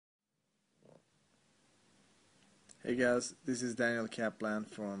Hey guys, this is Daniel Kaplan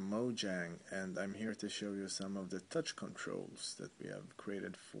from Mojang, and I'm here to show you some of the touch controls that we have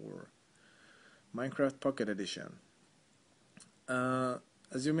created for Minecraft Pocket Edition. As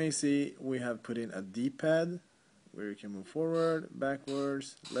you may see, we have put in a D-pad where you can move forward,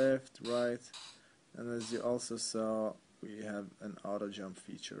 backwards, left, right, and as you also saw, we have an auto jump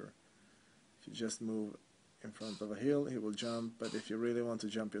feature. If you just move in front of a hill, he will jump, but if you really want to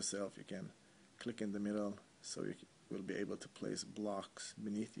jump yourself, you can click in the middle so you will be able to place blocks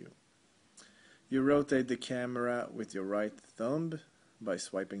beneath you. You rotate the camera with your right thumb by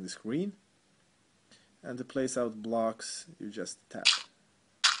swiping the screen, and to place out blocks you just tap.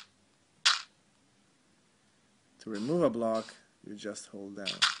 To remove a block you just hold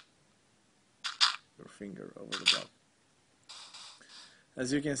down your finger over the block.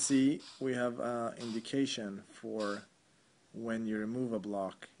 As you can see, we have an indication for when you remove a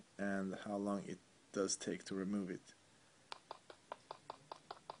block and how long it does take to remove it.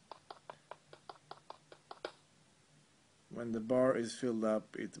 When the bar is filled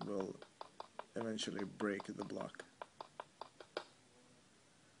up, it will eventually break the block.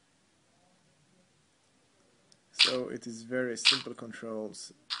 So it is very simple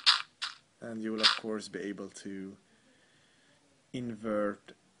controls, and you will of course be able to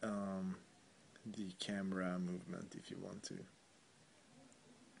invert the camera movement if you want to.